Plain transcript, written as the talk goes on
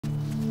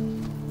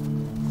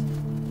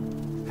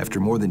After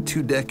more than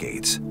 2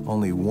 decades,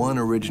 only one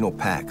original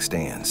pack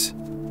stands.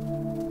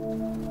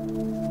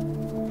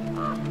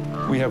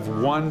 We have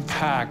one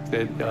pack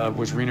that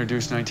was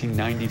reintroduced in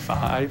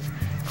 1995,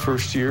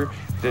 first year,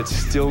 that's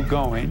still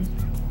going.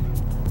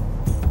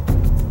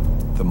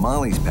 The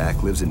Molly's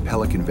pack lives in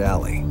Pelican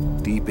Valley,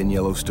 deep in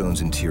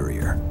Yellowstone's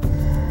interior.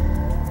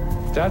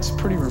 That's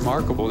pretty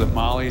remarkable that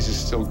Molly's is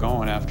still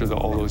going after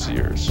all those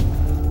years.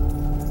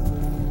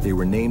 They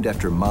were named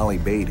after Molly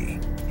Beatty,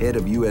 head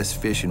of U.S.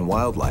 Fish and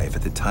Wildlife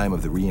at the time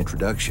of the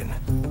reintroduction.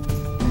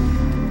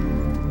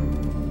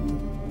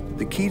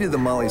 The key to the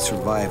Molly's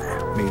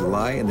survival may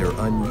lie in their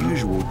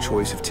unusual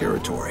choice of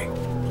territory.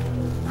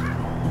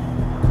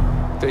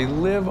 They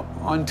live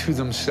unto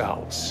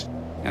themselves.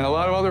 And a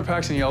lot of other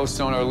packs in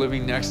Yellowstone are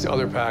living next to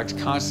other packs,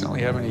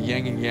 constantly having a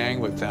yin and yang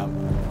with them.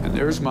 And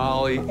there's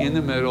Molly in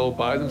the middle,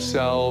 by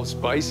themselves,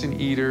 bison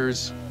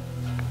eaters.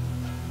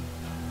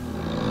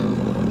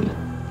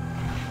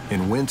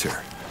 In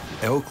winter,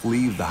 elk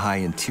leave the high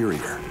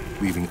interior,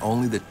 leaving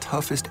only the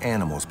toughest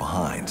animals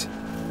behind.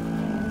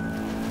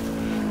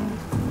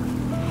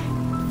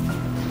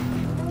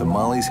 The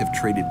Mollies have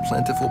traded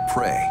plentiful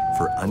prey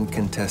for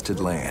uncontested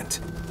land.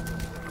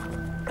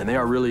 And they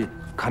are really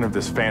kind of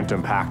this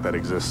phantom pack that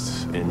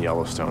exists in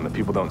Yellowstone that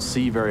people don't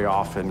see very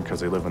often because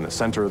they live in the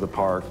center of the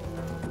park.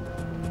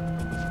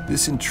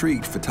 This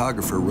intrigued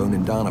photographer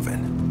Ronan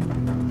Donovan.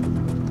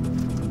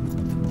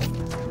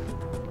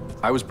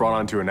 I was brought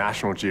onto a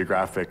National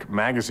Geographic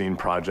magazine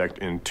project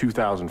in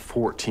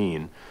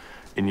 2014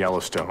 in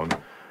Yellowstone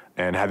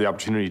and had the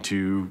opportunity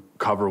to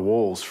cover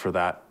wolves for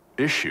that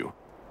issue.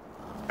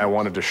 I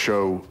wanted to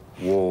show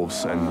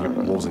wolves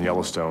in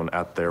Yellowstone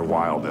at their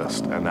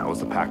wildest, and that was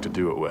the pack to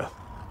do it with.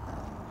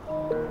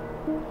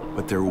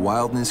 But their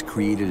wildness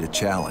created a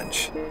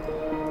challenge.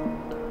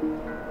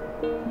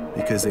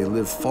 Because they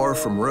live far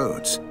from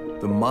roads,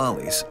 the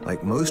Mollies,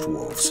 like most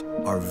wolves,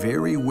 are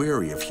very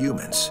wary of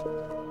humans.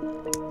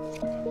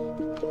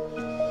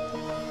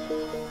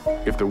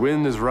 If the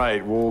wind is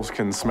right, wolves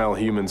can smell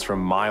humans from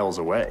miles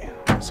away.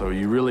 So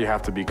you really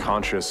have to be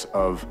conscious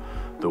of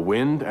the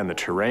wind and the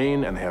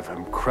terrain, and they have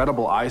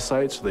incredible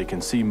eyesight, so they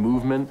can see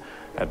movement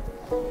at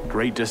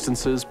great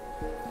distances.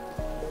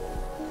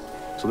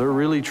 So they're a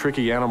really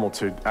tricky animal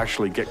to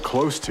actually get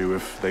close to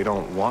if they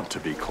don't want to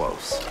be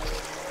close.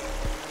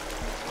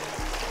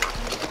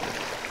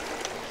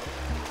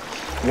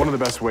 One of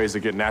the best ways to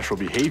get natural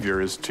behavior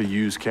is to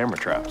use camera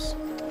traps.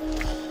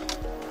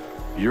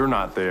 You're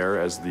not there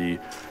as the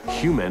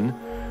human,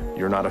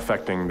 you're not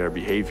affecting their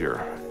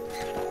behavior.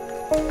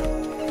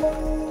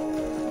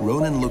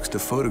 Ronan looks to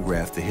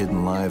photograph the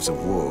hidden lives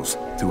of wolves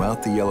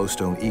throughout the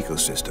Yellowstone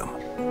ecosystem.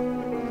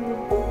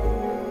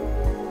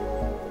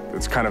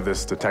 It's kind of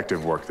this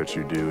detective work that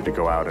you do to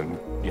go out and,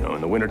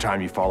 in the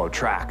wintertime you follow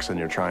tracks and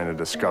you're trying to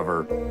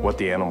discover what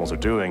the animals are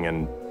doing,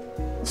 and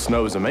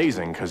snow is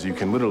amazing because you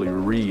can literally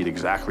read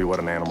exactly what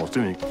an animal's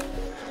doing.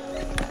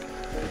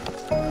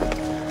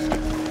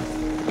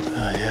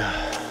 Yeah.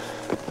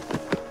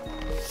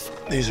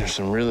 These are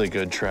some really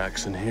good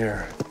tracks in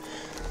here.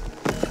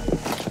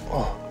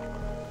 Oh.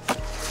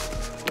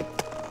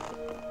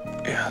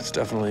 Yeah, it's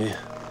definitely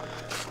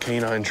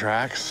canine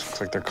tracks.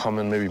 Looks like they're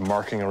coming, maybe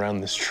marking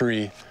around this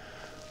tree,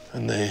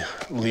 and they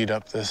lead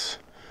up this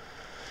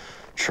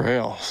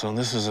trail. So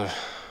this is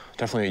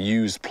definitely a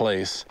used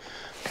place.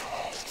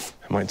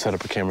 I might set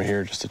up a camera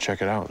here just to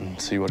check it out and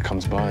see what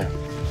comes by.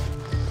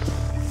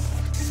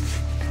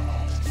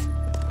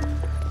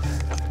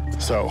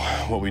 So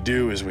what we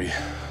do is we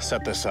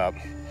set this up,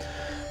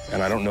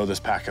 and I don't know this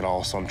pack at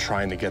all, so I'm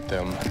trying to get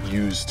them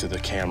used to the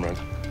camera.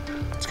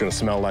 It's gonna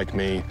smell like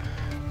me,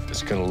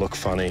 it's gonna look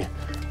funny,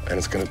 and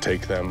it's gonna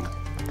take them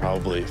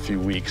probably a few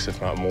weeks,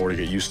 if not more, to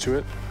get used to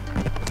it.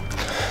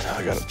 Now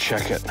I gotta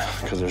check it,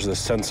 because there's this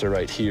sensor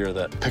right here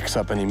that picks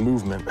up any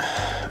movement,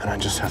 and I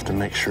just have to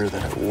make sure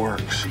that it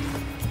works.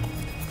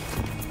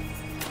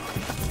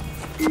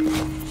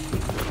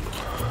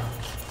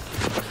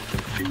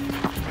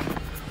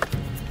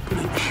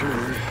 Make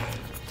sure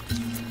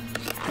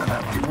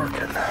that one's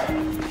working.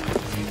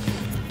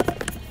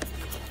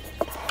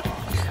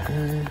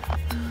 Okay,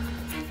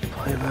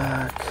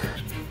 playback.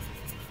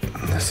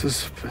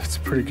 It's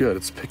pretty good.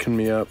 It's picking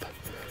me up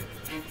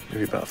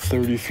maybe about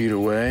 30 feet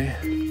away.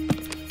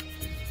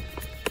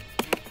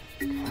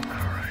 All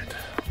right,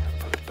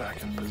 put it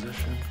back in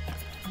position.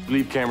 You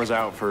leave cameras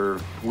out for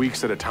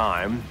weeks at a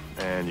time,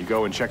 and you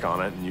go and check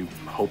on it, and you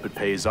hope it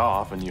pays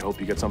off, and you hope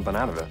you get something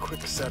out of it.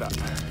 Quick setup.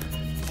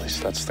 At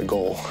least that's the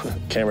goal.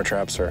 Camera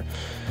traps are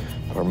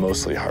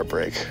mostly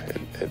heartbreak.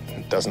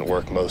 It doesn't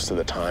work most of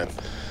the time,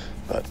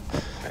 but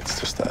it's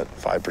just that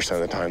 5%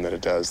 of the time that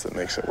it does that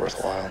makes it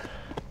worthwhile.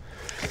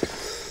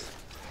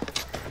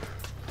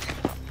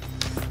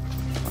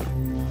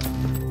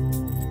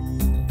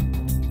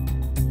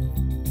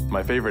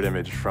 My favorite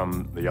image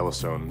from the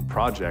Yellowstone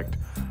project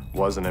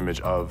was an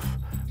image of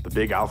the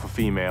big alpha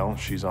female.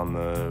 She's on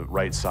the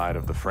right side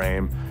of the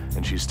frame,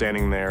 and she's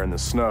standing there in the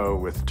snow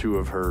with 2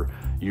 of her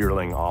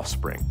yearling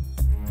offspring.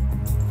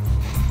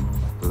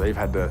 So they've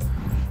had to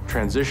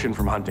transition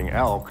from hunting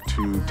elk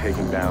to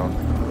taking down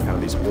kind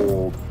of these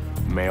old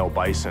male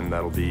bison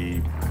that'll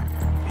be,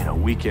 you know,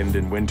 weakened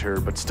in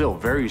winter, but still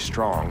very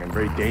strong and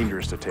very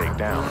dangerous to take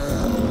down.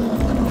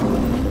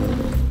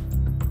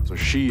 So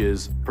she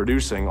is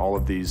producing all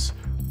of these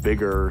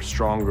bigger,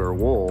 stronger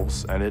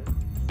wolves, and it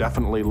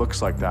definitely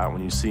looks like that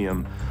when you see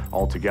them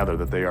all together,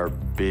 that they are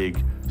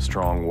big,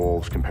 strong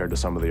wolves compared to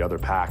some of the other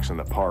packs in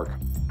the park.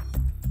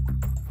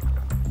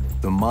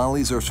 The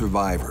mollies are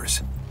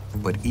survivors,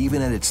 but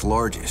even at its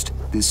largest,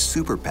 this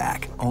super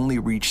pack only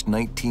reached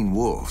 19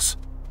 wolves,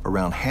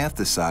 around half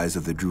the size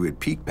of the Druid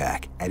Peak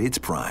pack at its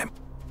prime.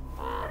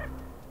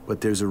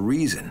 But there's a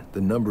reason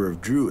the number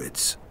of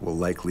druids will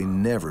likely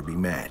never be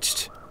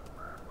matched.